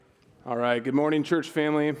All right, good morning, church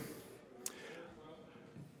family.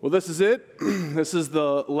 Well, this is it. This is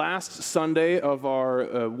the last Sunday of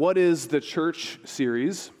our What is the Church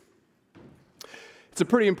series. It's a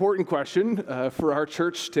pretty important question for our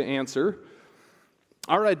church to answer.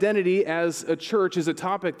 Our identity as a church is a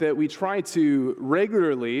topic that we try to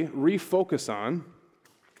regularly refocus on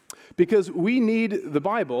because we need the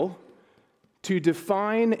Bible to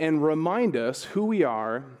define and remind us who we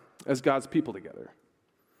are as God's people together.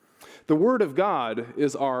 The Word of God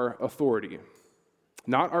is our authority,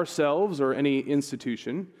 not ourselves or any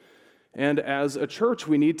institution. And as a church,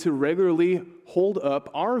 we need to regularly hold up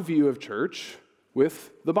our view of church with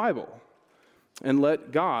the Bible and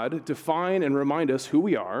let God define and remind us who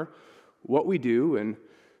we are, what we do, and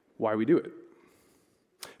why we do it.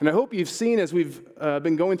 And I hope you've seen as we've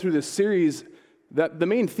been going through this series that the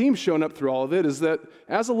main theme showing up through all of it is that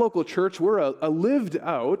as a local church, we're a lived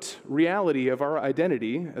out reality of our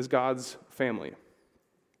identity as God's family.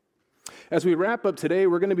 As we wrap up today,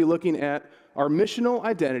 we're going to be looking at our missional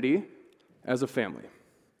identity as a family.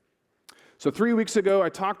 So 3 weeks ago, I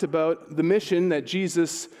talked about the mission that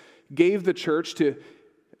Jesus gave the church to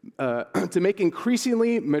make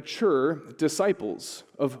increasingly mature disciples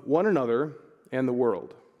of one another and the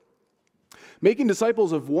world. Making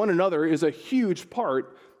disciples of one another is a huge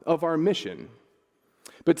part of our mission.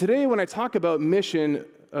 But today, when I talk about mission,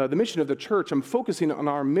 the mission of the church, I'm focusing on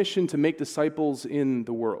our mission to make disciples in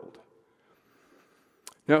the world.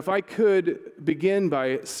 Now, if I could begin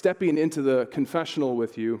by stepping into the confessional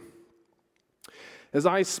with you, as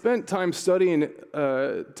I spent time studying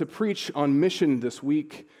to preach on mission this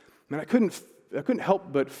week, man, I couldn't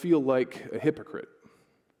help but feel like a hypocrite.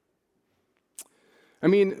 I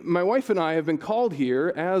mean, my wife and I have been called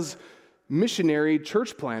here as missionary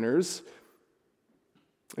church planners,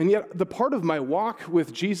 and yet the part of my walk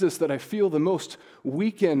with Jesus that I feel the most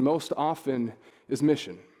weak in most often is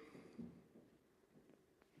mission.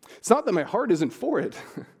 It's not that my heart isn't for it.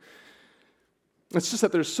 It's just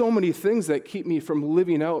that there's so many things that keep me from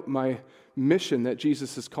living out my mission that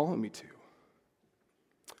Jesus is calling me to.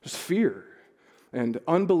 There's fear and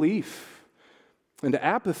unbelief and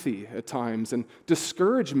apathy at times, and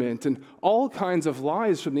discouragement, and all kinds of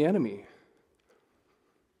lies from the enemy.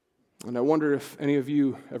 And I wonder if any of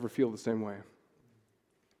you ever feel the same way.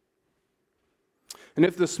 And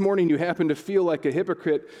if this morning you happen to feel like a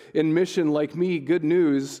hypocrite in mission like me, good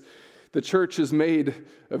news, the church is made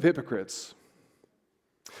of hypocrites.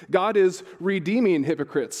 God is redeeming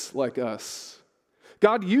hypocrites like us.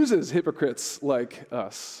 God uses hypocrites like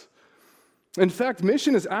us. In fact,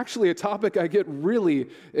 mission is actually a topic I get really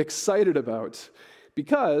excited about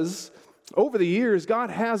because over the years, God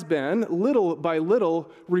has been, little by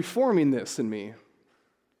little, reforming this in me.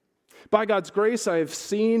 By God's grace, I have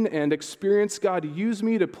seen and experienced God use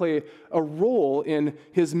me to play a role in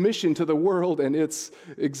His mission to the world, and it's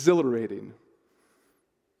exhilarating.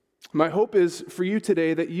 My hope is for you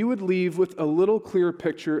today that you would leave with a little clearer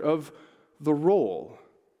picture of the role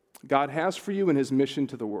God has for you in His mission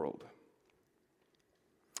to the world.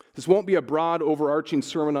 This won't be a broad, overarching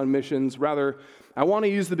sermon on missions. Rather, I want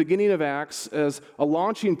to use the beginning of Acts as a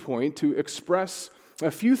launching point to express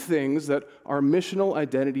a few things that our missional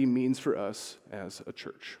identity means for us as a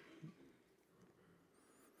church.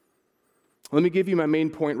 Let me give you my main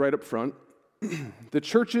point right up front. The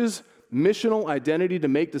church's missional identity to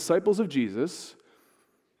make disciples of Jesus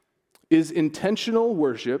is intentional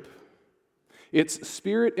worship, it's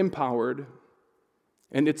spirit-empowered,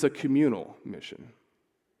 and it's a communal mission.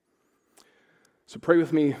 So pray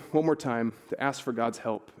with me one more time to ask for God's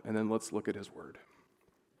help, and then let's look at His Word.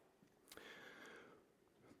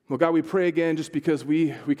 Well, God, we pray again just because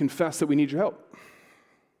we confess that we need your help.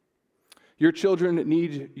 Your children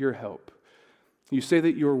need your help. You say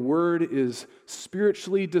that your Word is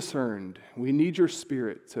spiritually discerned. We need your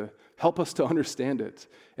Spirit to help us to understand it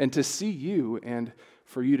and to see you and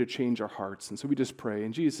for you to change our hearts. And so we just pray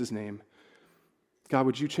in Jesus' name, God,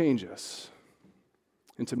 would you change us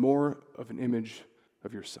into more of an image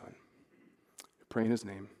of your Son. We pray in His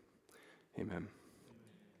name. Amen.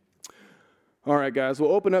 All right, guys,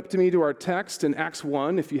 we'll open up to our text in Acts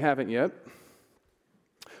 1, if you haven't yet.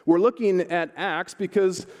 We're looking at Acts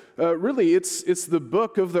because really it's the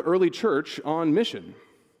book of the early church on mission.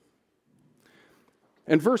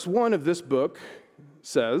 And verse 1 of this book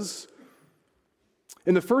says,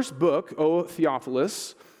 "In the first book, O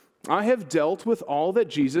Theophilus, I have dealt with all that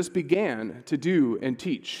Jesus began to do and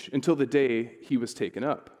teach until the day He was taken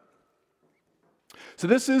up." So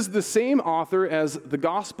this is the same author as the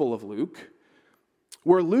Gospel of Luke,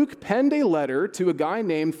 where Luke penned a letter to a guy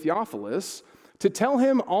named Theophilus to tell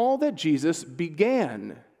him all that Jesus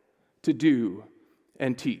began to do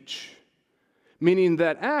and teach. Meaning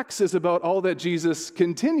that Acts is about all that Jesus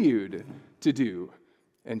continued to do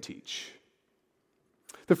and teach.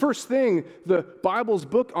 The first thing the Bible's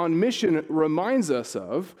book on mission reminds us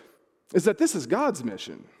of is that this is God's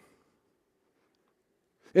mission.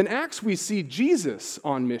 In Acts, we see Jesus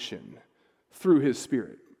on mission through his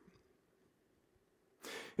Spirit.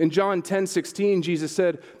 In John 10:16, Jesus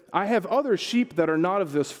said, "I have other sheep that are not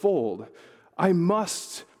of this fold. I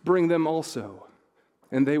must bring them also,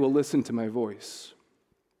 and they will listen to my voice."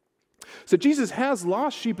 So Jesus has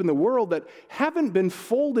lost sheep in the world that haven't been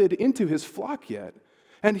folded into his flock yet,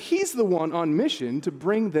 and he's the one on mission to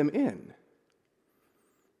bring them in.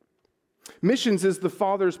 Missions is the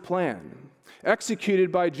Father's plan,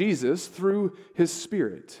 executed by Jesus through his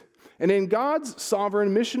Spirit. And in God's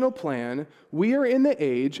sovereign missional plan, we are in the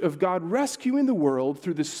age of God rescuing the world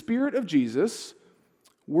through the Spirit of Jesus,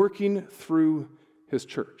 working through his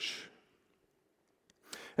church.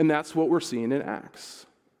 And that's what we're seeing in Acts.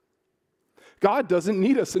 God doesn't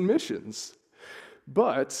need us in missions,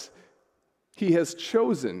 but he has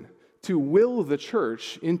chosen to will the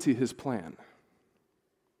church into his plan.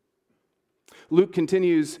 Luke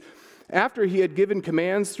continues, after he had given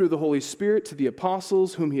commands through the Holy Spirit to the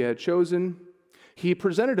apostles whom he had chosen, he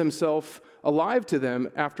presented himself alive to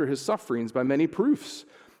them after his sufferings by many proofs,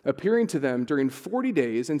 appearing to them during 40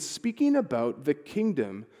 days and speaking about the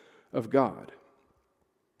kingdom of God.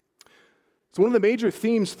 So one of the major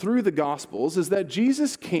themes through the Gospels is that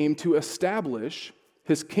Jesus came to establish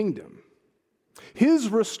his kingdom, his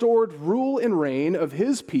restored rule and reign of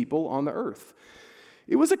his people on the earth.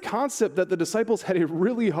 It was a concept that the disciples had a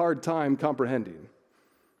really hard time comprehending.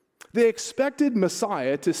 They expected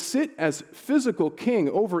Messiah to sit as physical king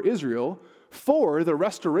over Israel for the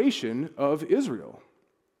restoration of Israel.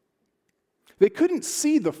 They couldn't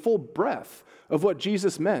see the full breadth of what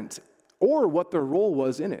Jesus meant or what their role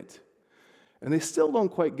was in it. And they still don't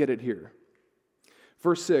quite get it here.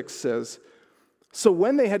 Verse 6 says, "So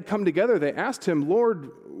when they had come together, they asked him,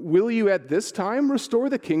 'Lord, will you at this time restore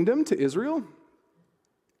the kingdom to Israel?'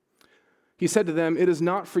 He said to them, 'It is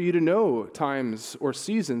not for you to know times or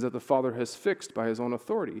seasons that the Father has fixed by his own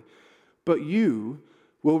authority, but you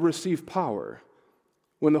will receive power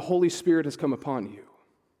when the Holy Spirit has come upon you.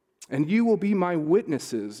 And you will be my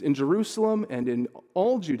witnesses in Jerusalem and in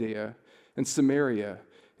all Judea and Samaria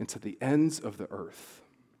and to the ends of the earth.'"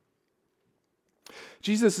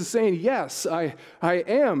 Jesus is saying, yes, I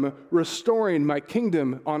am restoring my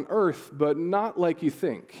kingdom on earth, but not like you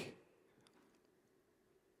think.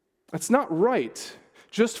 It's not right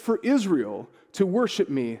just for Israel to worship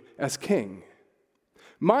me as king.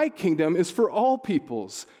 My kingdom is for all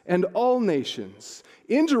peoples and all nations,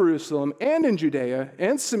 in Jerusalem and in Judea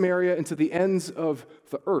and Samaria and to the ends of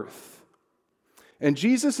the earth. And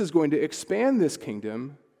Jesus is going to expand this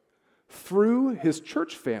kingdom through his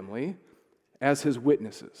church family as his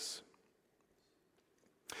witnesses.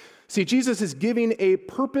 See, Jesus is giving a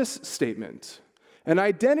purpose statement, an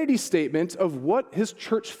identity statement of what his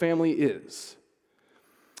church family is.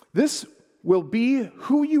 This will be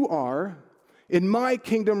who you are in my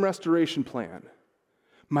kingdom restoration plan,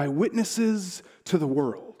 my witnesses to the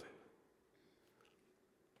world.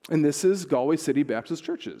 And this is Galway City Baptist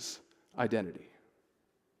Church's identity.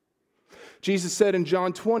 Jesus said in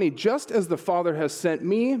John 20, "Just as the Father has sent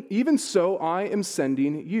me, even so I am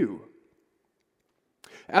sending you."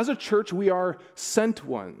 As a church, we are sent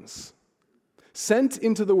ones, sent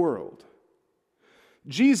into the world.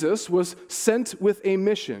 Jesus was sent with a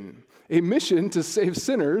mission to save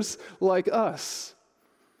sinners like us.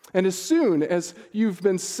 And as soon as you've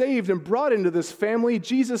been saved and brought into this family,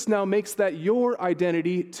 Jesus now makes that your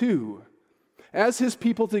identity too. As his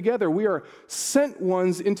people together, we are sent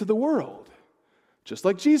ones into the world, just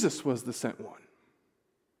like Jesus was the sent one.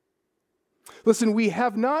 Listen, we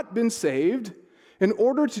have not been saved in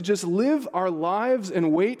order to just live our lives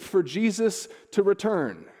and wait for Jesus to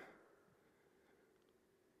return.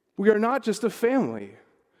 We are not just a family.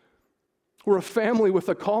 We're a family with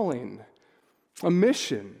a calling, a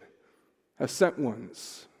mission as sent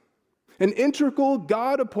ones, an integral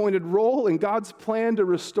God-appointed role in God's plan to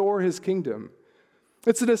restore his kingdom.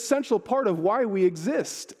 It's an essential part of why we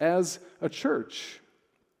exist as a church.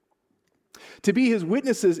 To be his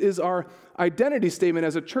witnesses is our identity statement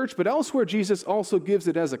as a church, but elsewhere Jesus also gives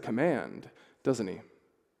it as a command, doesn't he?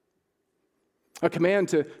 A command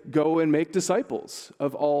to go and make disciples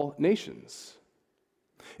of all nations.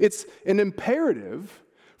 It's an imperative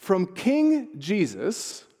from King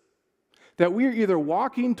Jesus that we are either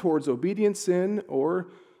walking towards obedience in or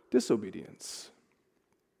disobedience.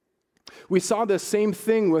 We saw the same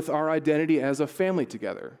thing with our identity as a family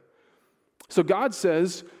together. So God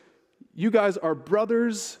says, you guys are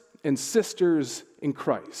brothers and sisters in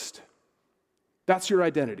Christ. That's your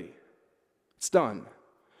identity. It's done.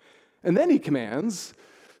 And then he commands,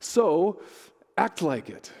 so act like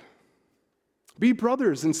it. Be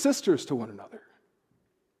brothers and sisters to one another.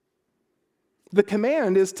 The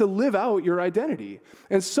command is to live out your identity.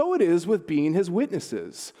 And so it is with being his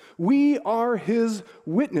witnesses. We are his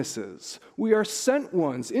witnesses. We are sent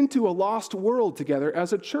ones into a lost world together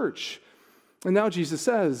as a church. And now Jesus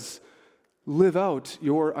says, live out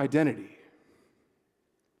your identity.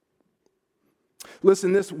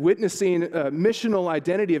 Listen, this witnessing, missional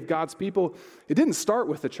identity of God's people, it didn't start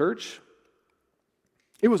with the church.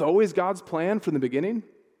 It was always God's plan from the beginning.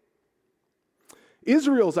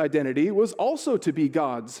 Israel's identity was also to be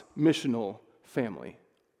God's missional family.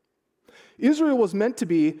 Israel was meant to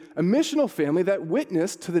be a missional family that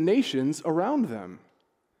witnessed to the nations around them,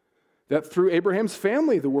 that through Abraham's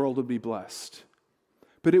family the world would be blessed.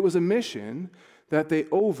 But it was a mission that they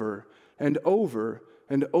over and over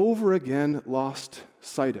and over again lost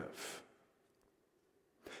sight of.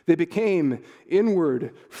 They became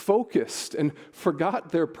inward focused and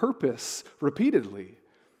forgot their purpose repeatedly.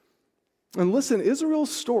 And listen,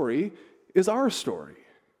 Israel's story is our story.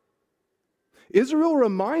 Israel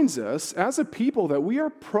reminds us as a people that we are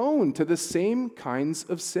prone to the same kinds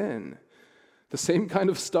of sin, the same kind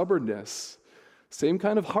of stubbornness, same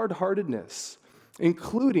kind of hard-heartedness,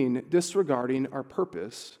 including disregarding our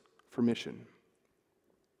purpose for mission.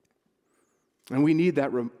 And we need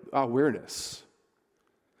that awareness.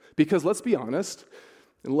 Because let's be honest,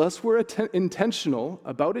 unless we're intentional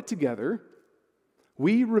about it together,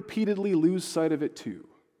 we repeatedly lose sight of it too,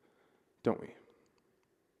 don't we?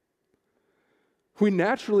 We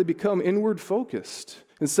naturally become inward focused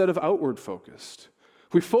instead of outward focused.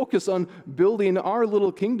 We focus on building our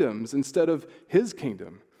little kingdoms instead of his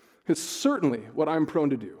kingdom. It's certainly what I'm prone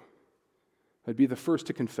to do. I'd be the first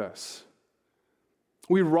to confess.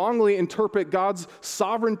 We wrongly interpret God's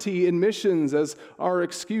sovereignty in missions as our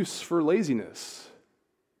excuse for laziness.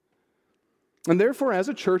 And therefore, as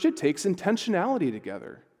a church, it takes intentionality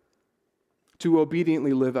together to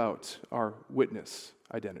obediently live out our witness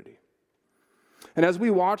identity. And as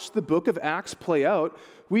we watch the book of Acts play out,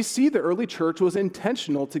 we see the early church was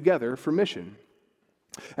intentional together for mission.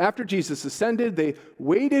 After Jesus ascended, they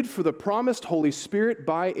waited for the promised Holy Spirit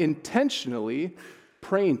by intentionally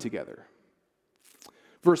praying together.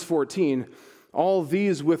 Verse 14, all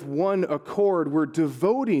these with one accord were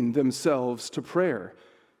devoting themselves to prayer,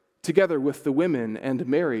 together with the women and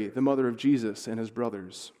Mary, the mother of Jesus, and his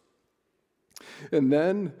brothers. And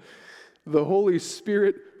then the Holy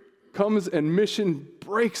Spirit comes and mission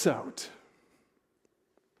breaks out.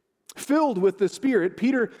 Filled with the Spirit,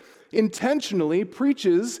 Peter intentionally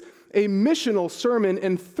preaches a missional sermon,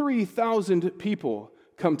 and 3,000 people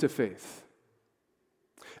come to faith.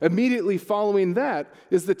 Immediately following that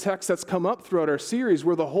is the text that's come up throughout our series,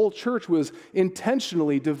 where the whole church was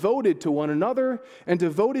intentionally devoted to one another and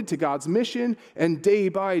devoted to God's mission, and day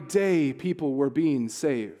by day people were being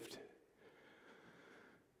saved.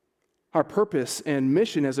 Our purpose and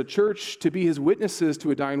mission as a church to be his witnesses to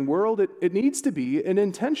a dying world, it needs to be an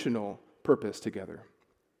intentional purpose together.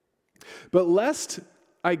 But lest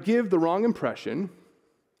I give the wrong impression,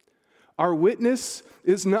 our witness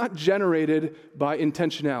is not generated by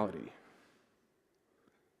intentionality.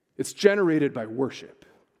 It's generated by worship.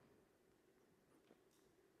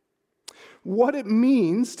 What it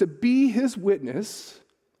means to be his witness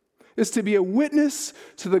is to be a witness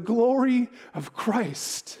to the glory of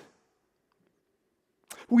Christ.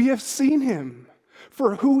 We have seen him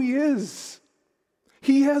for who he is.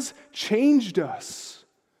 He has changed us.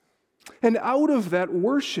 And out of that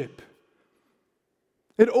worship,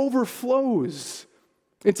 it overflows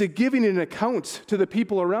into giving an account to the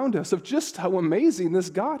people around us of just how amazing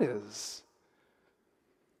this God is.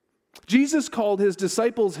 Jesus called his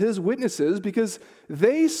disciples his witnesses because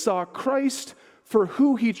they saw Christ for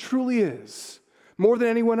who he truly is, more than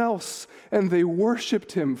anyone else, and they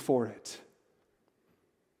worshiped him for it.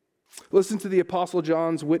 Listen to the Apostle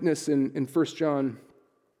John's witness in 1 John.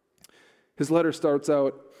 His letter starts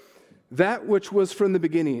out, that which was from the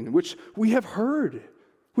beginning, which we have heard,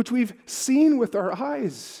 which we've seen with our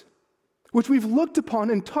eyes, which we've looked upon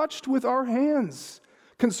and touched with our hands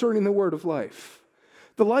concerning the word of life.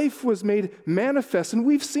 The life was made manifest, and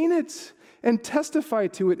we've seen it and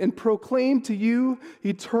testified to it and proclaimed to you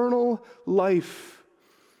eternal life.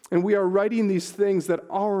 And we are writing these things that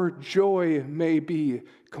our joy may be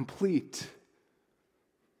complete.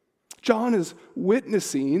 John is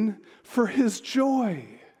witnessing for his joy.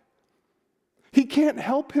 He can't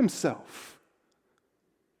help himself.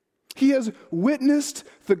 He has witnessed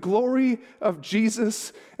the glory of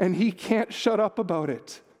Jesus, and he can't shut up about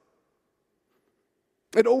it.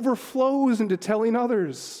 It overflows into telling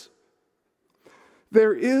others.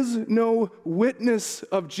 There is no witness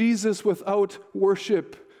of Jesus without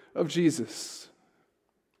worship of Jesus.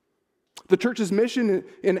 The church's mission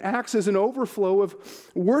in Acts is an overflow of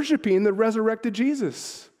worshiping the resurrected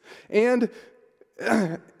Jesus and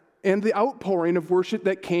the outpouring of worship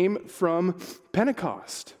that came from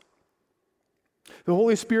Pentecost. The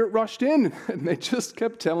Holy Spirit rushed in, and they just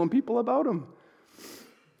kept telling people about him.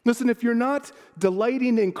 Listen, if you're not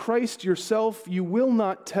delighting in Christ yourself, you will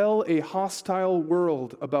not tell a hostile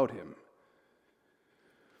world about him.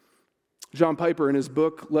 John Piper, in his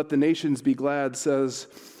book, Let the Nations Be Glad, says,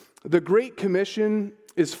 "The Great Commission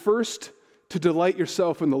is first to delight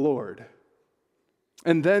yourself in the Lord,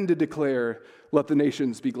 and then to declare, 'Let the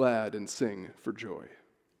nations be glad and sing for joy.'"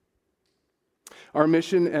 Our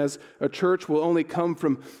mission as a church will only come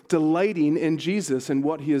from delighting in Jesus and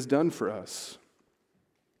what he has done for us.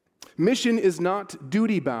 Mission is not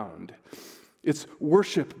duty-bound, it's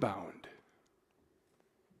worship-bound.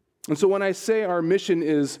 And so when I say our mission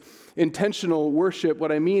is intentional worship,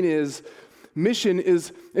 what I mean is mission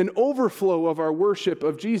is an overflow of our worship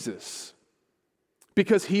of Jesus,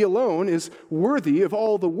 because he alone is worthy of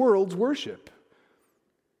all the world's worship.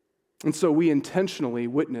 And so we intentionally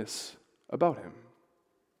witness about him.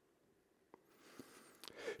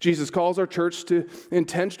 Jesus calls our church to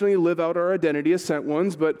intentionally live out our identity as sent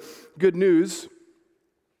ones, but good news,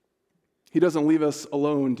 he doesn't leave us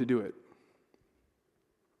alone to do it.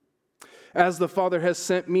 "As the Father has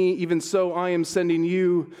sent me, even so I am sending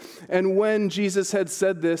you." And when Jesus had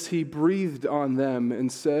said this, he breathed on them and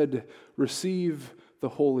said, "Receive the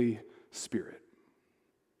Holy Spirit."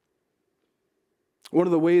 One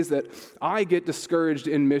of the ways that I get discouraged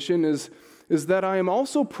in mission is that I am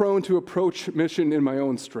also prone to approach mission in my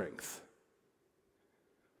own strength.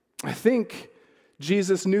 I think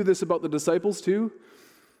Jesus knew this about the disciples too.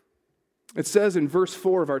 It says in verse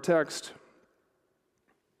 4 of our text,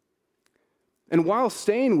 "And while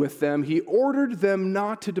staying with them, he ordered them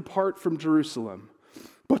not to depart from Jerusalem,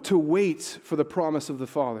 but to wait for the promise of the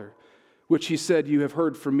Father, which he said, 'You have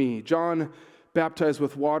heard from me. John baptized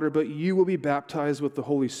with water, but you will be baptized with the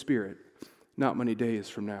Holy Spirit not many days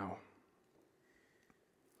from now.'"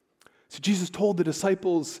 So Jesus told the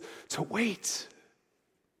disciples to wait.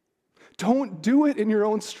 Don't do it in your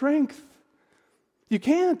own strength. You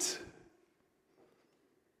can't.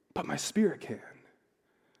 But my Spirit can.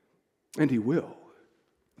 And he will.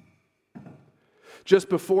 Just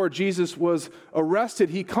before Jesus was arrested,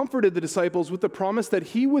 he comforted the disciples with the promise that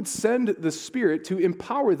he would send the Spirit to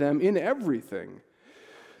empower them in everything.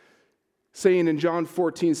 Saying in John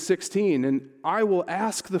 14:16, "And I will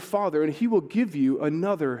ask the Father, and he will give you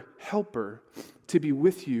another helper to be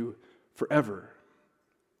with you forever."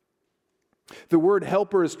 The word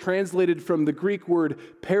helper is translated from the Greek word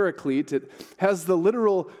paraclete. It has the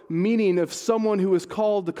literal meaning of someone who is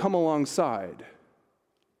called to come alongside.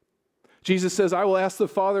 Jesus says, "I will ask the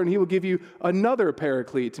Father, and he will give you another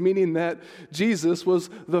paraclete," meaning that Jesus was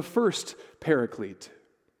the first paraclete.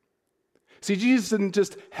 See, Jesus didn't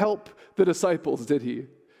just help the disciples, did he?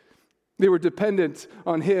 They were dependent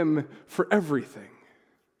on him for everything.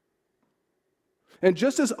 And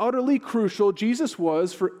just as utterly crucial Jesus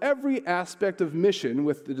was for every aspect of mission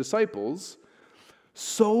with the disciples,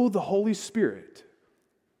 so the Holy Spirit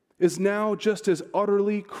is now just as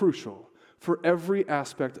utterly crucial for every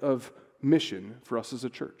aspect of mission for us as a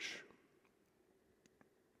church.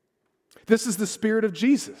 This is the Spirit of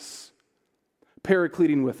Jesus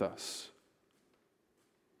paracleting with us.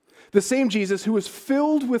 The same Jesus who was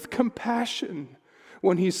filled with compassion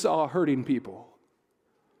when he saw hurting people.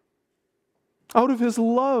 Out of his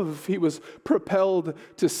love, he was propelled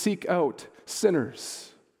to seek out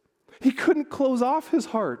sinners. He couldn't close off his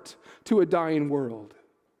heart to a dying world.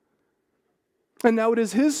 And now it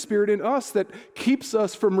is his Spirit in us that keeps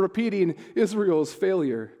us from repeating Israel's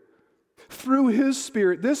failure. Through his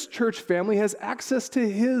Spirit, this church family has access to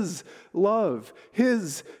his love,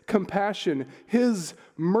 his compassion, his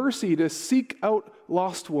mercy to seek out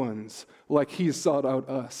lost ones like he sought out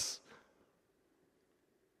us.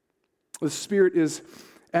 The Spirit is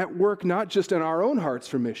at work not just in our own hearts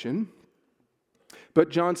for mission, but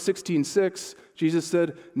John 16:6, Jesus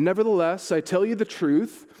said, "Nevertheless, I tell you the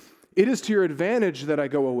truth, it is to your advantage that I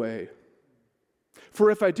go away. For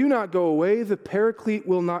if I do not go away, the Paraclete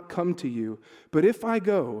will not come to you. But if I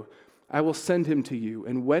go, I will send him to you.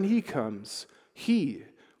 And when he comes, he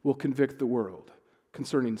will convict the world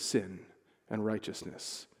concerning sin and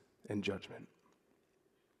righteousness and judgment."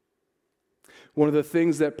 One of the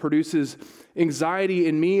things that produces anxiety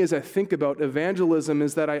in me as I think about evangelism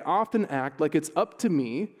is that I often act like it's up to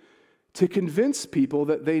me to convince people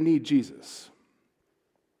that they need Jesus.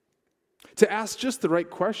 To ask just the right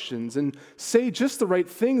questions and say just the right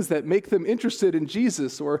things that make them interested in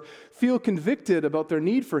Jesus or feel convicted about their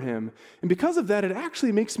need for him. And because of that, it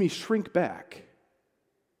actually makes me shrink back.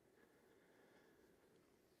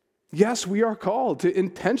 Yes, we are called to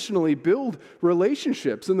intentionally build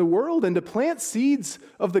relationships in the world and to plant seeds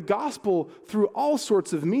of the gospel through all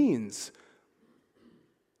sorts of means.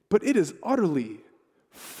 But it is utterly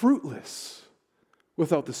fruitless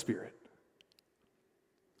without the Spirit.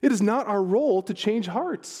 It is not our role to change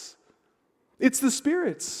hearts. It's the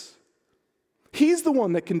Spirit's. He's the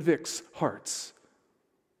one that convicts hearts.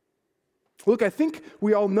 Look, I think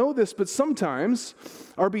we all know this, but sometimes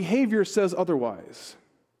our behavior says otherwise,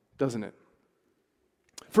 doesn't it?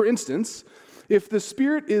 For instance, if the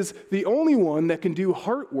Spirit is the only one that can do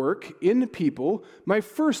heart work in people, my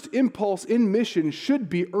first impulse in mission should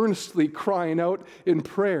be earnestly crying out in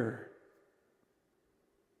prayer.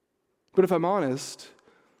 But if I'm honest,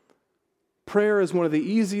 prayer is one of the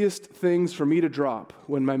easiest things for me to drop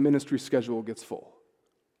when my ministry schedule gets full.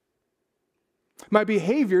 My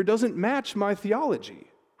behavior doesn't match my theology.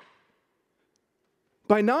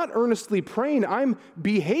 By not earnestly praying, I'm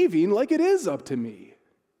behaving like it is up to me.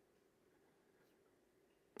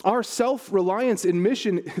 Our self-reliance in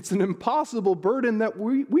mission, it's an impossible burden that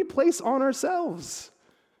we place on ourselves.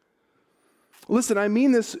 Listen, I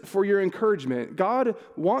mean this for your encouragement. God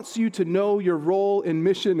wants you to know your role in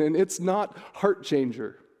mission, and it's not heart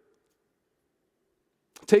changer.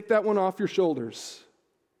 Take that one off your shoulders.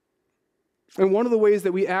 And one of the ways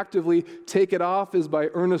that we actively take it off is by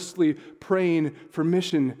earnestly praying for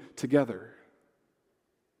mission together.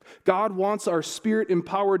 God wants our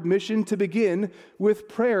Spirit-empowered mission to begin with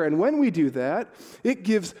prayer. And when we do that, it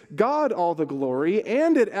gives God all the glory,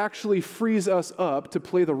 and it actually frees us up to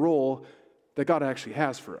play the role that God actually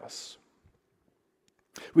has for us.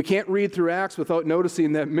 We can't read through Acts without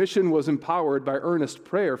noticing that mission was empowered by earnest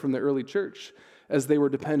prayer from the early church as they were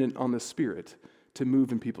dependent on the Spirit to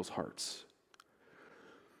move in people's hearts.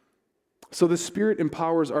 So the Spirit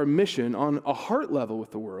empowers our mission on a heart level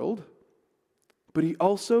with the world, but he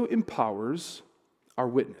also empowers our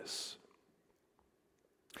witness.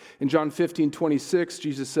 In John 15:26,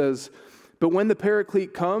 Jesus says, "But when the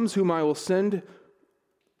Paraclete comes, whom I'll send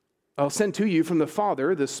to you from the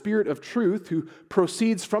Father, the Spirit of truth who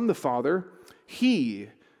proceeds from the Father, he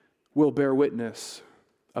will bear witness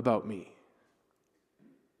about me."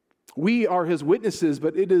 We are his witnesses,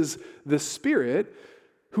 but it is the Spirit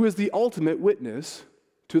who is the ultimate witness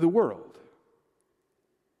to the world.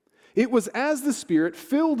 It was as the Spirit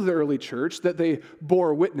filled the early church that they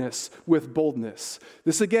bore witness with boldness.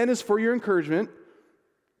 This again is for your encouragement.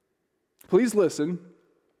 Please listen.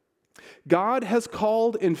 God has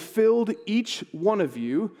called and filled each one of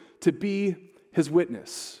you to be his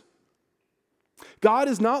witness. God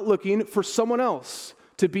is not looking for someone else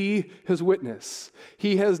to be his witness.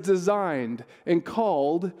 He has designed and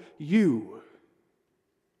called you.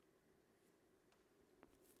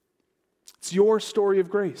 It's your story of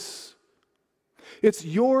grace. It's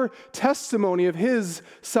your testimony of his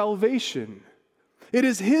salvation. It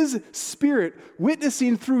is his Spirit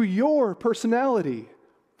witnessing through your personality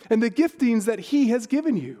and the giftings that he has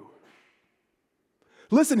given you.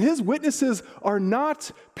 Listen, his witnesses are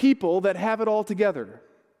not people that have it all together.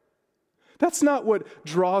 That's not what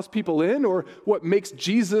draws people in or what makes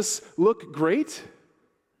Jesus look great.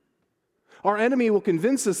 Our enemy will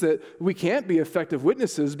convince us that we can't be effective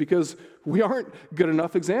witnesses because we aren't good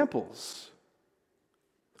enough examples.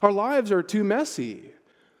 Our lives are too messy.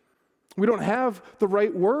 We don't have the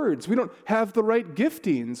right words. We don't have the right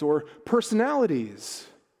giftings or personalities.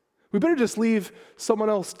 We better just leave someone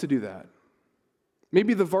else to do that.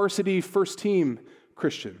 Maybe the varsity first team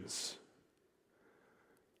Christians.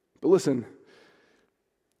 But listen,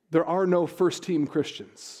 there are no first team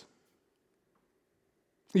Christians.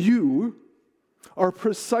 You are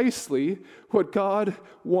precisely what God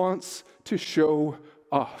wants to show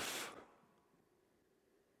off.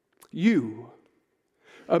 You,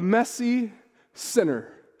 a messy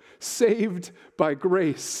sinner, saved by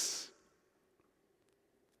grace.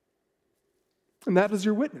 And that is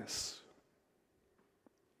your witness.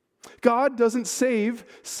 God doesn't save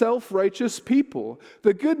self-righteous people.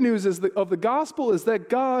 The good news of the gospel is that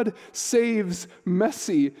God saves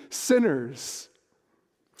messy sinners.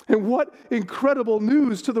 And what incredible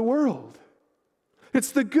news to the world.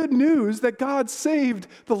 It's the good news that God saved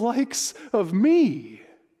the likes of me.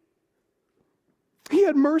 He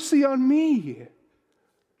had mercy on me.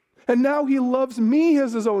 And now he loves me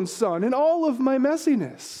as his own son in all of my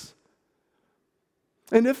messiness.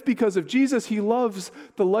 And if because of Jesus he loves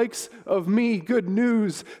the likes of me, good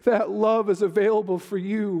news, that love is available for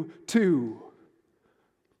you too.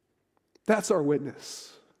 That's our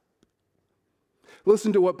witness.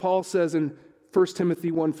 Listen to what Paul says in 1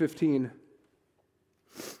 Timothy 1:15.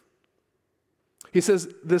 He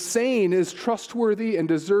says, "The saying is trustworthy and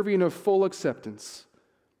deserving of full acceptance,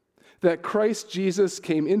 that Christ Jesus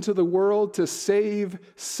came into the world to save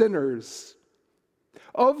sinners,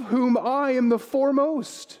 of whom I am the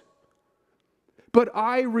foremost. But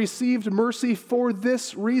I received mercy for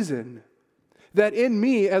this reason, that in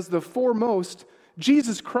me, as the foremost,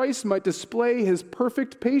 Jesus Christ might display his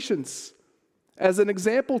perfect patience as an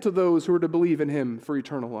example to those who are to believe in him for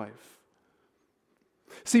eternal life."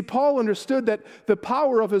 See, Paul understood that the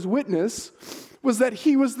power of his witness was that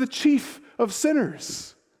he was the chief of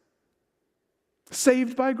sinners,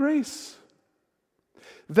 saved by grace.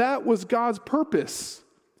 That was God's purpose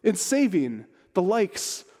in saving the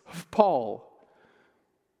likes of Paul.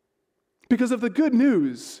 Because if the good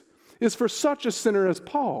news is for such a sinner as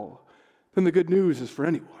Paul, then the good news is for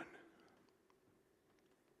anyone.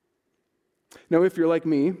 Now, if you're like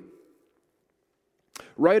me,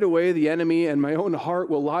 right away the enemy and my own heart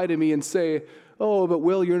will lie to me and say, "Oh, but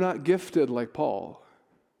Will, you're not gifted like Paul."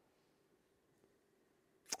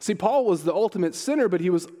 See, Paul was the ultimate sinner, but he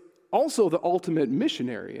was also the ultimate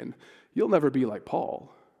missionary, and you'll never be like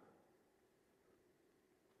Paul.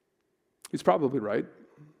 He's probably right.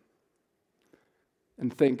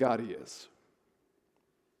 And thank God he is.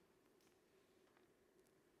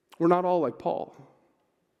 We're not all like Paul.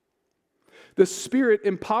 The Spirit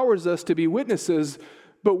empowers us to be witnesses,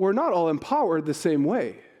 but we're not all empowered the same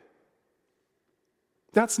way.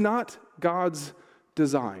 That's not God's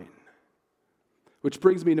design. Which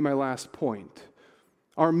brings me to my last point.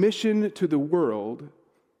 Our mission to the world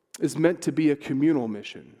is meant to be a communal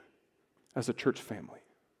mission as a church family.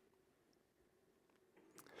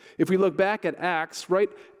 If we look back at Acts, right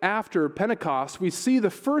after Pentecost, we see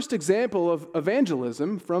the first example of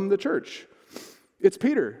evangelism from the church. It's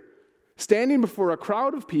Peter, standing before a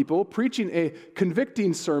crowd of people, preaching a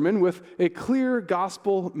convicting sermon with a clear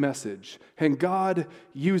gospel message, and God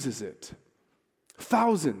uses it.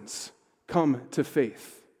 Thousands come to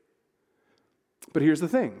faith. But here's the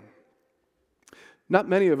thing. Not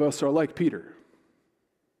many of us are like Peter.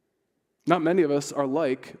 Not many of us are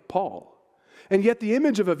like Paul. And yet the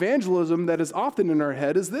image of evangelism that is often in our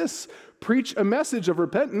head is this: preach a message of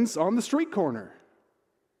repentance on the street corner.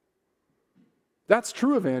 That's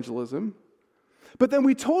true evangelism. But then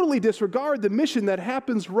we totally disregard the mission that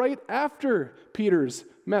happens right after Peter's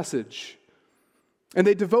message. And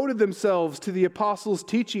they devoted themselves to the apostles'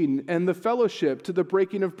 teaching and the fellowship, to the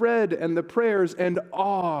breaking of bread and the prayers, and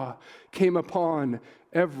awe came upon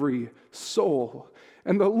every soul.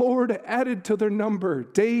 And the Lord added to their number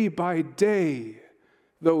day by day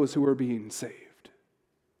those who were being saved.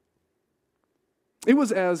 It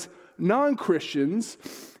was as non-Christians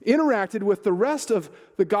interacted with the rest of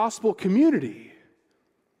the gospel community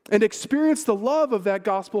and experienced the love of that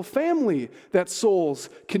gospel family that souls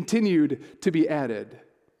continued to be added.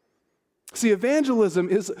 See, evangelism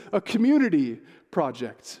is a community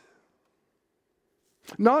project.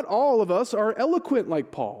 Not all of us are eloquent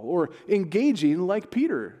like Paul or engaging like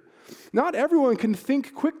Peter. Not everyone can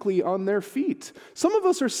think quickly on their feet. Some of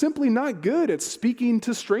us are simply not good at speaking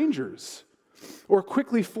to strangers or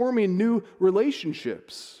quickly forming new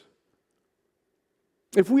relationships.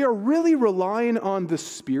 If we are really relying on the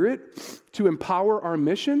Spirit to empower our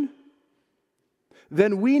mission,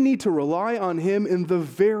 then we need to rely on Him in the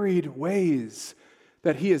varied ways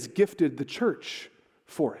that He has gifted the church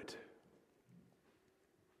for it.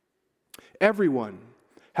 Everyone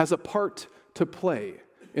has a part to play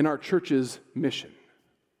in our church's mission.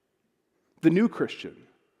 The new Christian,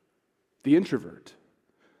 the introvert,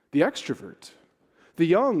 the extrovert, the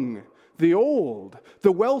young, the old,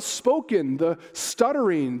 the well-spoken, the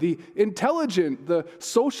stuttering, the intelligent, the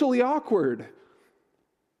socially awkward.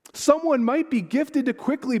 Someone might be gifted to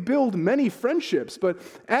quickly build many friendships, but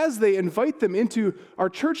as they invite them into our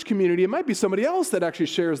church community, it might be somebody else that actually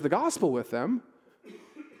shares the gospel with them.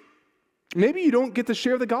 Maybe you don't get to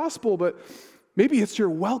share the gospel, but maybe it's your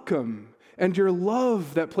welcome and your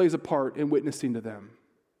love that plays a part in witnessing to them.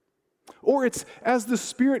 Or it's as the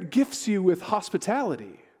Spirit gifts you with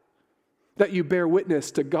hospitality that you bear witness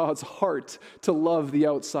to God's heart to love the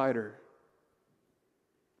outsider.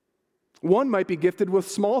 One might be gifted with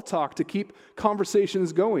small talk to keep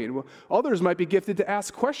conversations going. Others might be gifted to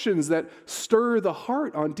ask questions that stir the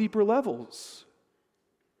heart on deeper levels.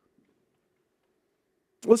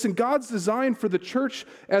 Listen, God's design for the church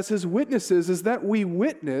as his witnesses is that we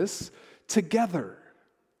witness together.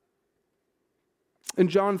 In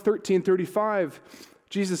John 13:35,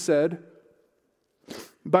 Jesus said,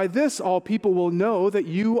 "By this all people will know that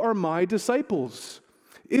you are my disciples,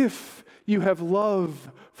 if you have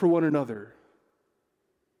love for one another."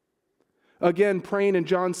 Again, praying in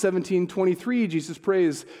John 17:23, Jesus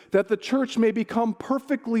prays that the church may become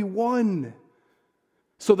perfectly one,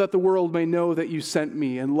 so that the world may know that you sent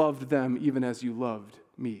me and loved them even as you loved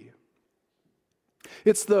me.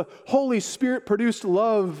 It's the Holy Spirit-produced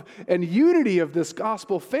love and unity of this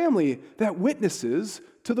gospel family that witnesses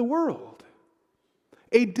to the world.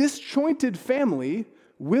 A disjointed family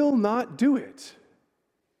will not do it.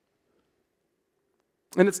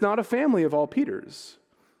 And it's not a family of all Peters.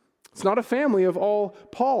 It's not a family of all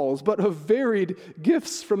Pauls, but of varied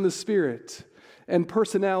gifts from the Spirit and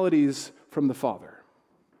personalities from the Father.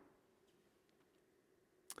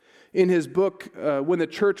 In his book, When the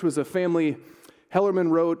Church Was a Family,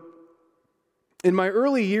 Hellerman wrote, "In my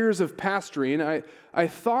early years of pastoring, I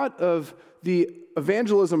thought of the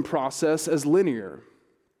evangelism process as linear.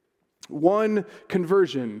 1,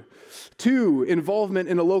 conversion. 2, involvement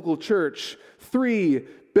in a local church. 3,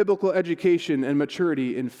 biblical education and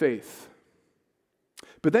maturity in faith."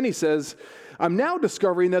 But then he says, "I'm now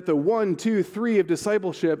discovering that the 1, 2, 3 of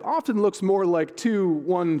discipleship often looks more like 2,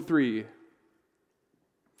 1, 3.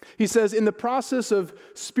 He says, "In the process of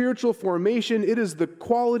spiritual formation, it is the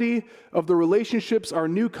quality of the relationships our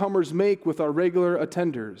newcomers make with our regular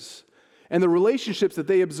attenders, and the relationships that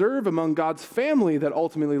they observe among God's family that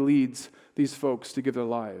ultimately leads these folks to give their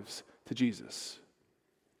lives to Jesus."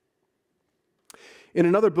 In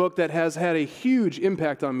another book that has had a huge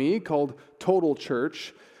impact on me called Total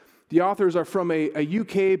Church, the authors are from a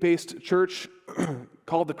UK-based church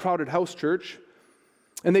called the Crowded House Church,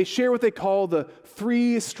 and they share what they call the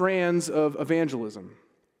 3 strands of evangelism: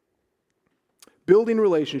 building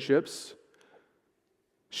relationships,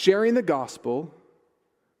 sharing the gospel,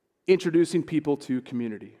 introducing people to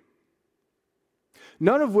community.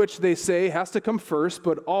 None of which they say has to come first,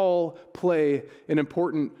 but all play an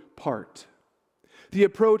important part. The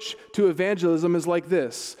approach to evangelism is like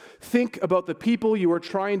this: think about the people you are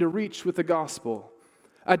trying to reach with the gospel.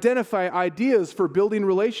 Identify ideas for building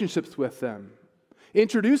relationships with them,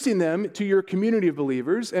 introducing them to your community of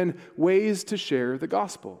believers, and ways to share the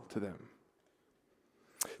gospel to them.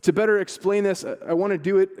 To better explain this, I want to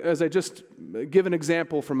do it as I just give an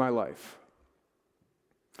example from my life.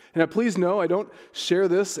 And please know, I don't share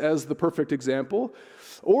this as the perfect example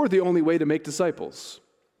or the only way to make disciples.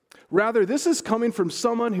 Rather, this is coming from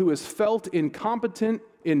someone who has felt incompetent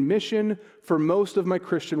in mission for most of my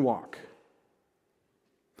Christian walk.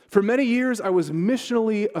 For many years, I was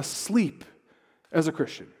missionally asleep as a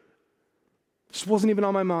Christian. It just wasn't even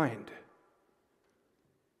on my mind.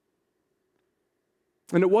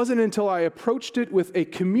 And it wasn't until I approached it with a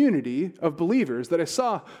community of believers that I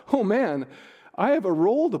saw, oh man, I have a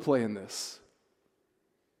role to play in this.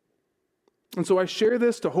 And so I share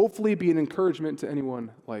this to hopefully be an encouragement to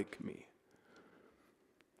anyone like me.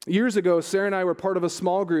 Years ago, Sarah and I were part of a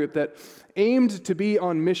small group that aimed to be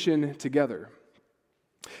on mission together.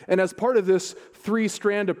 And as part of this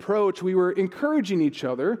 3-strand approach, we were encouraging each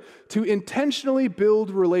other to intentionally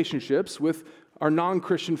build relationships with our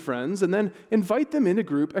non-Christian friends and then invite them into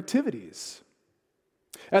group activities.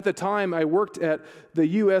 At the time, I worked at the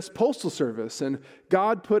U.S. Postal Service, and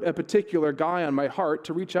God put a particular guy on my heart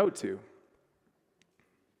to reach out to.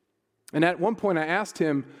 And at one point, I asked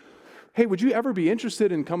him, hey, would you ever be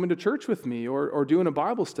interested in coming to church with me or doing a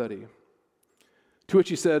Bible study? To which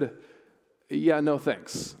he said, yeah, no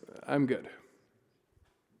thanks, I'm good.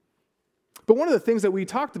 But one of the things that we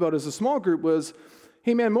talked about as a small group was,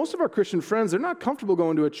 hey man, most of our Christian friends, they're not comfortable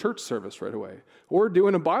going to a church service right away or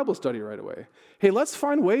doing a Bible study right away. Hey, let's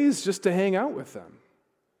find ways just to hang out with them,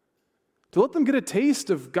 to let them get a taste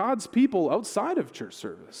of God's people outside of church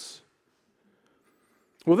service.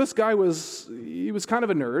 Well, this guy was kind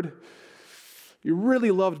of a nerd. He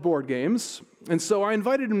really loved board games, and so I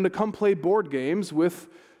invited him to come play board games with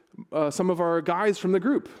some of our guys from the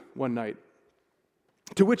group one night,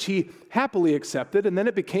 to which he happily accepted, and then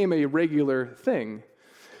it became a regular thing.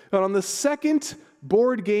 But on the second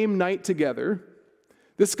board game night together,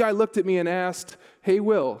 this guy looked at me and asked, hey,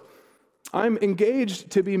 Will, I'm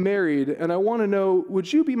engaged to be married, and I want to know,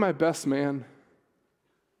 would you be my best man?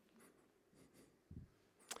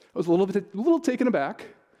 I was a little taken aback.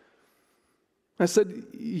 I said,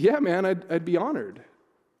 yeah, man, I'd be honored.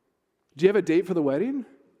 Do you have a date for the wedding?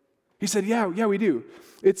 He said, yeah, we do.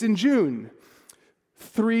 It's in June,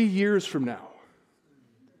 3 years from now.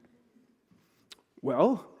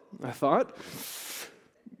 Well, I thought,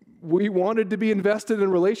 we wanted to be invested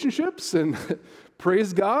in relationships, and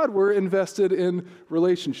praise God, we're invested in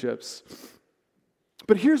relationships.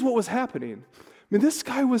 But here's what was happening. I mean, this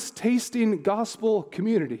guy was tasting gospel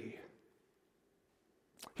community.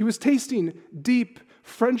 He was tasting deep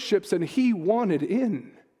friendships, and he wanted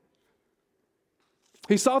in.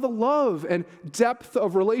 He saw the love and depth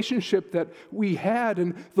of relationship that we had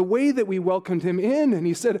and the way that we welcomed him in, and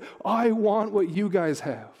he said, I want what you guys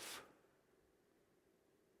have.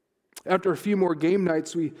 After a few more game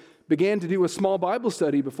nights, we began to do a small Bible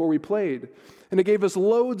study before we played, and it gave us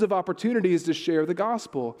loads of opportunities to share the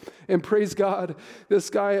gospel. And praise God, this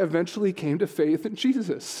guy eventually came to faith in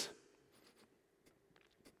Jesus.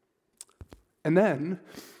 And then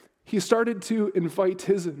he started to invite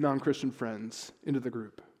his non-Christian friends into the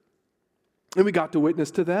group. And we got to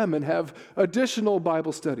witness to them and have additional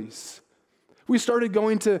Bible studies. We started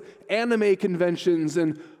going to anime conventions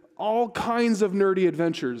and all kinds of nerdy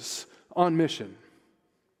adventures on mission.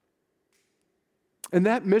 And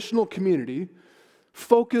that missional community,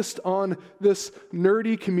 focused on this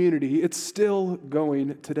nerdy community, it's still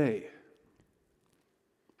going today.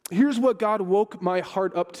 Here's what God woke my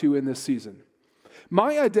heart up to in this season.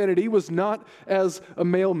 My identity was not as a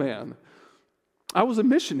mailman. I was a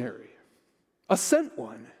missionary, a sent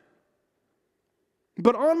one.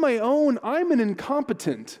 But on my own, I'm an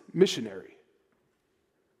incompetent missionary.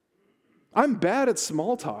 I'm bad at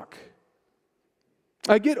small talk.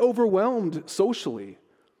 I get overwhelmed socially.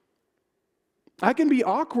 I can be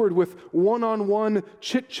awkward with one-on-one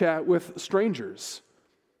chit-chat with strangers,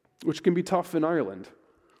 which can be tough in Ireland.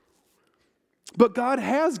 But God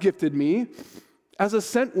has gifted me as a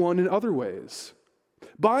sent one in other ways.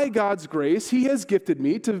 By God's grace, He has gifted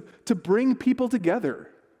me to bring people together.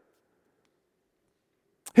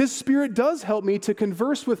 His Spirit does help me to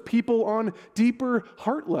converse with people on deeper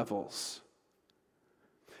heart levels.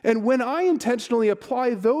 And when I intentionally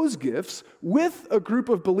apply those gifts with a group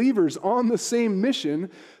of believers on the same mission,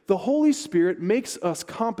 the Holy Spirit makes us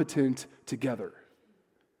competent together.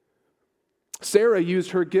 Sarah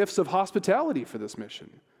used her gifts of hospitality for this mission.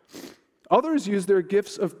 Others used their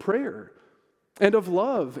gifts of prayer and of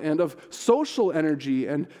love and of social energy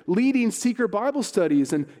and leading secret Bible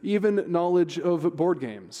studies and even knowledge of board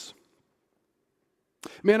games.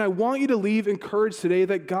 Man, I want you to leave encouraged today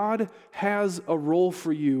that God has a role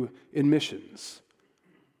for you in missions.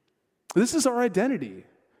 This is our identity.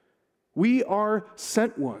 We are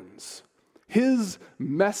sent ones, His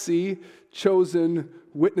messy, chosen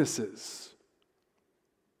witnesses.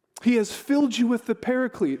 He has filled you with the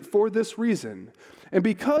Paraclete for this reason. And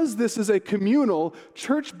because this is a communal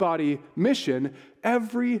church body mission,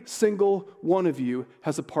 every single one of you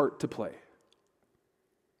has a part to play.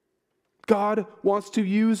 God wants to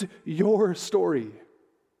use your story,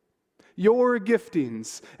 your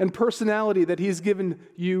giftings and personality that He's given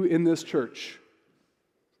you in this church.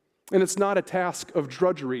 And it's not a task of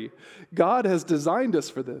drudgery. God has designed us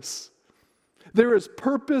for this. There is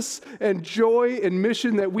purpose and joy and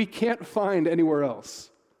mission that we can't find anywhere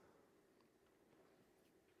else.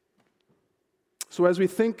 So as we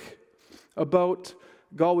think about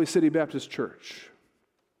Galway City Baptist Church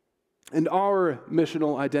and our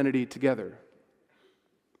missional identity together,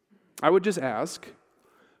 I would just ask,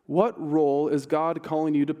 what role is God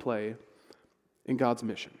calling you to play in God's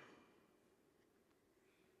mission?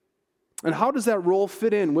 And how does that role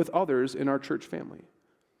fit in with others in our church family?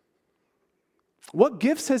 What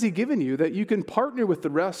gifts has He given you that you can partner with the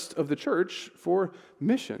rest of the church for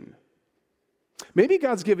mission? Maybe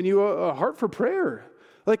God's given you a heart for prayer.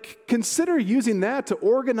 Consider using that to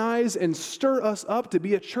organize and stir us up to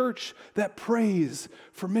be a church that prays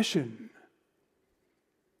for mission.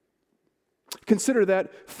 Consider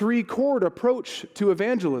that three-chord approach to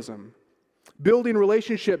evangelism. Building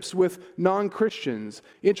relationships with non-Christians,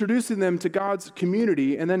 introducing them to God's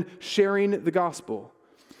community, and then sharing the gospel.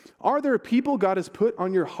 Are there people God has put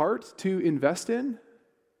on your heart to invest in?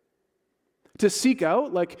 To seek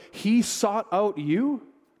out like He sought out you?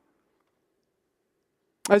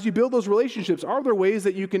 As you build those relationships, are there ways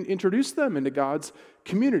that you can introduce them into God's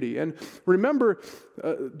community? And remember,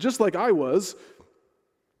 just like I was,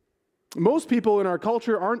 most people in our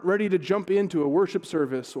culture aren't ready to jump into a worship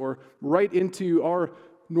service or right into our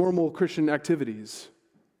normal Christian activities.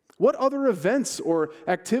 What other events or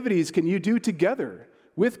activities can you do together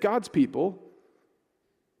with God's people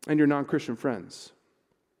and your non-Christian friends?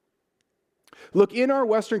 Look, in our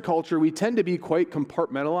Western culture, we tend to be quite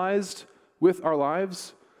compartmentalized with our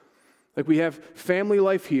lives. Like we have family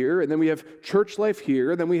life here, and then we have church life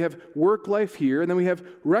here, and then we have work life here, and then we have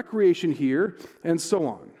recreation here, and so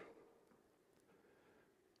on.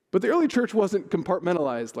 But the early church wasn't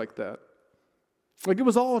compartmentalized like that. Like it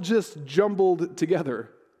was all just jumbled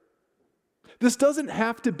together. This doesn't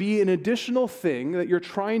have to be an additional thing that you're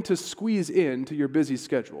trying to squeeze into your busy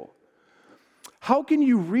schedule. How can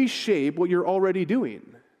you reshape what you're already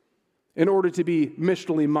doing in order to be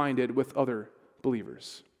missionally minded with other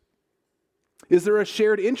believers? Is there a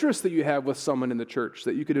shared interest that you have with someone in the church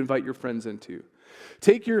that you could invite your friends into?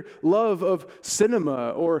 Take your love of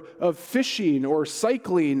cinema or of fishing or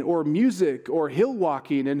cycling or music or hill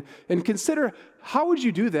walking and consider how would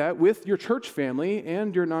you do that with your church family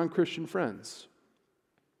and your non-Christian friends?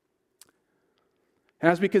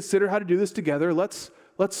 As we consider how to do this together, let's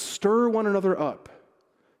stir one another up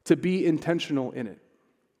to be intentional in it.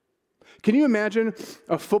 Can you imagine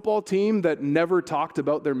a football team that never talked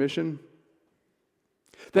about their mission?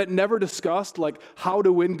 That never discussed like how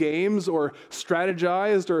to win games or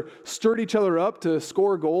strategized or stirred each other up to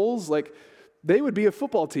score goals? Like they would be a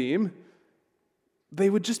football team.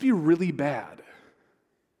 They would just be really bad.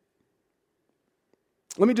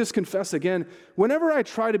 Let me just confess again, whenever I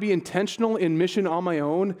try to be intentional in mission on my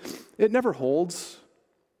own, it never holds.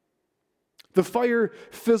 The fire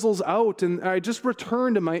fizzles out and I just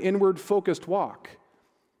return to my inward focused walk.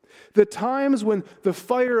 The times when the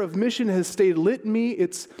fire of mission has stayed lit in me,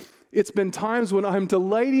 it's been times when I'm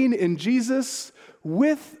delighting in Jesus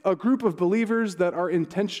with a group of believers that are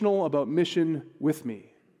intentional about mission with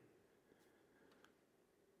me.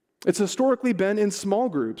 It's historically been in small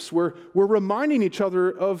groups where we're reminding each other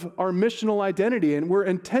of our missional identity and we're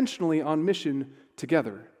intentionally on mission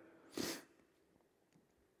together.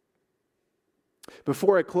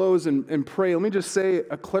 Before I close and pray, let me just say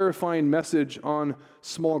a clarifying message on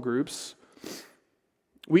small groups.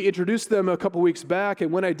 We introduced them a couple weeks back,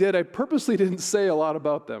 and when I did, I purposely didn't say a lot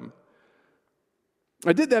about them.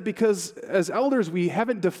 I did that because as elders, we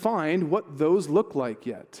haven't defined what those look like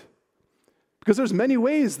yet. Because there's many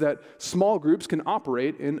ways that small groups can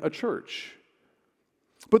operate in a church.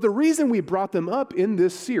 But the reason we brought them up in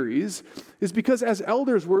this series is because as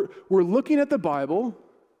elders, we're looking at the Bible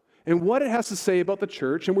and what it has to say about the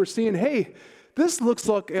church, and we're seeing, hey, this looks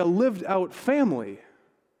like a lived out family.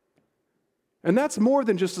 And that's more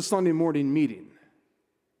than just a Sunday morning meeting.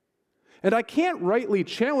 And I can't rightly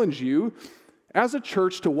challenge you as a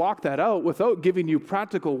church to walk that out without giving you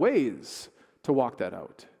practical ways to walk that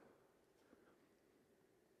out.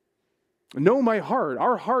 Know my heart.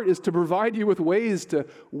 Our heart is to provide you with ways to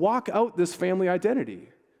walk out this family identity.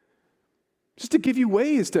 Just to give you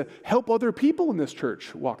ways to help other people in this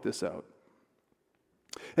church walk this out.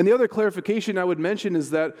 And the other clarification I would mention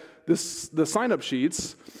is that the sign-up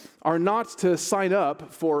sheets are not to sign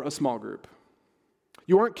up for a small group.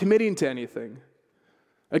 You aren't committing to anything.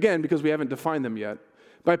 Again, because we haven't defined them yet.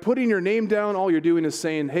 By putting your name down, all you're doing is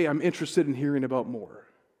saying, hey, I'm interested in hearing about more.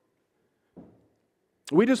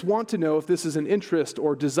 We just want to know if this is an interest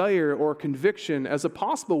or desire or conviction as a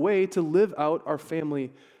possible way to live out our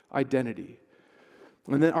family identity.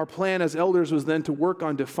 And then our plan as elders was then to work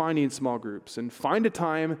on defining small groups and find a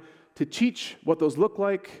time to teach what those look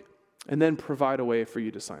like and then provide a way for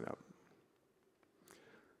you to sign up.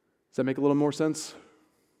 Does that make a little more sense?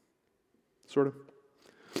 Sort of.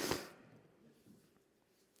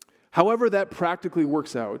 However that practically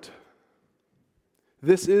works out,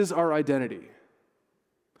 this is our identity.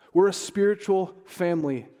 We're a spiritual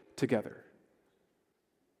family together.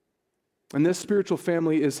 And this spiritual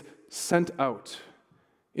family is sent out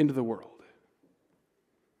into the world.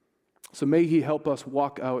 So may He help us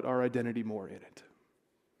walk out our identity more in it.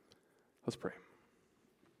 Let's pray.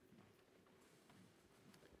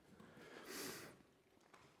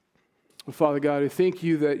 Well, Father God, I thank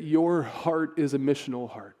you that your heart is a missional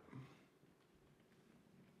heart.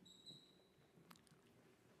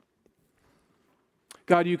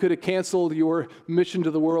 God, you could have canceled your mission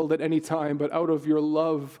to the world at any time, but out of your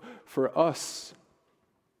love for us,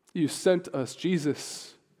 you sent us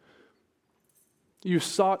Jesus. You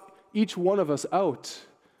sought each one of us out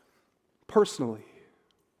personally.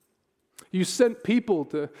 You sent people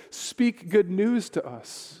to speak good news to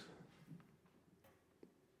us.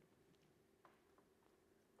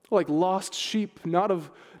 Like lost sheep, not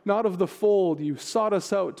of the fold, you sought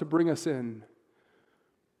us out to bring us in.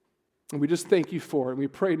 And we just thank you for it. And we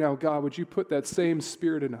pray now, God, would you put that same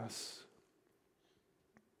spirit in us?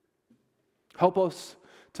 Help us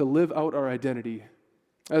to live out our identity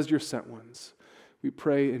as your sent ones. We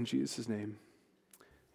pray in Jesus' name.